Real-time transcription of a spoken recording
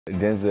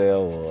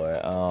Denzel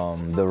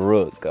Ward, the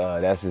Rook,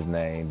 that's his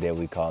name that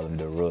we call him,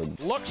 the Rook.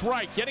 Looks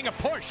right, getting a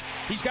push.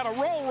 He's got a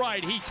roll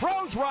right, he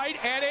throws right,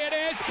 and it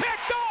is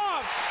picked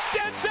off!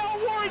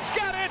 Denzel Ward's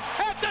got it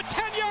at the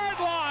 10-yard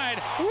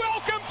line!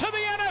 Welcome to the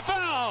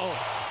NFL!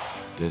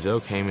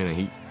 Denzel came in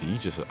and he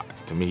just,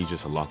 to me, he's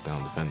just a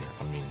lockdown defender.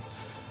 I mean,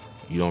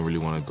 you don't really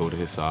want to go to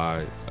his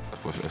side.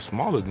 For as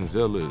small as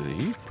Denzel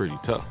is, he's pretty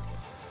tough.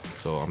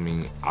 So, I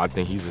mean, I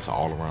think he's just an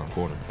all-around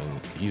corner,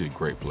 and he's a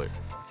great player.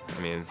 I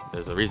mean,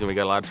 there's a reason we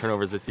got a lot of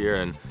turnovers this year,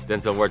 and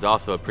Denzel Ward's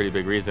also a pretty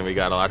big reason we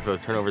got a lot of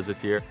those turnovers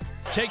this year.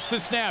 Takes the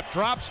snap,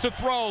 drops to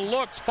throw,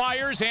 looks,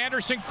 fires.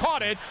 Anderson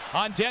caught it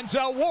on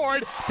Denzel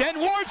Ward. Then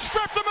Ward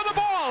stripped him of the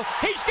ball.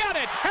 He's got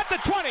it at the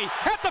 20,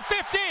 at the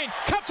 15,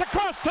 cuts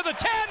across to the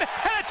 10, and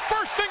it's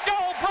first and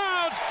goal,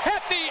 Browns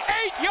at the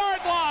 8-yard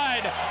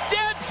line.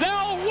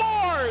 Denzel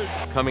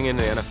Ward! Coming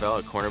into the NFL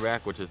at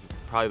cornerback, which is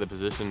probably the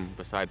position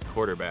besides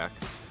quarterback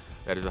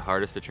that is the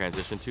hardest to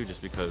transition to,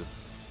 just because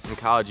in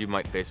college you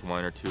might face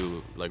one or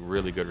two like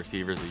really good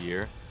receivers a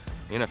year.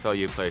 In the NFL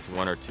you face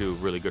one or two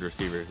really good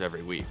receivers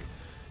every week.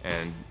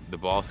 And the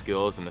ball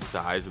skills and the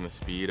size and the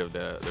speed of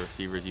the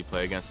receivers you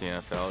play against in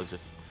the NFL is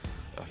just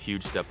a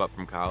huge step up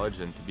from college,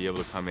 and to be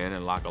able to come in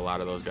and lock a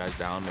lot of those guys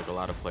down, make a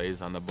lot of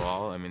plays on the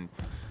ball. I mean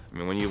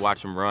when you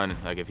watch him run,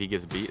 like if he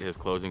gets beat, his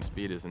closing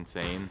speed is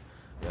insane.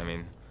 I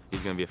mean,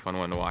 he's going to be a fun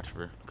one to watch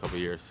for a couple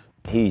years.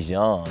 He's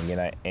young,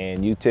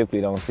 and you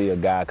typically don't see a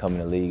guy come in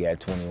the league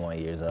at 21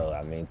 years old.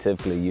 I mean,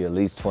 typically you're at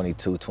least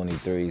 22,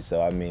 23.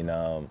 So, I mean,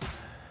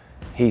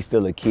 he's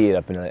still a kid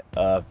up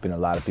in a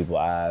lot of people's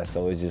eyes.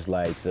 So it's just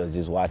like,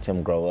 just watch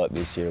him grow up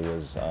this year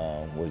was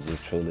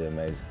just truly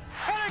amazing.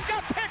 And it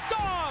got picked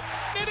off!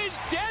 It is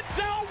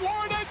Denzel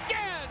Ward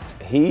again!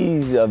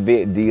 He's a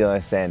bit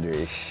Deion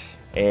Sanders-ish.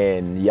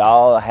 And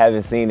y'all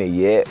haven't seen it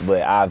yet,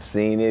 but I've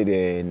seen it,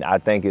 and I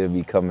think it'll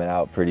be coming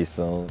out pretty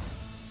soon.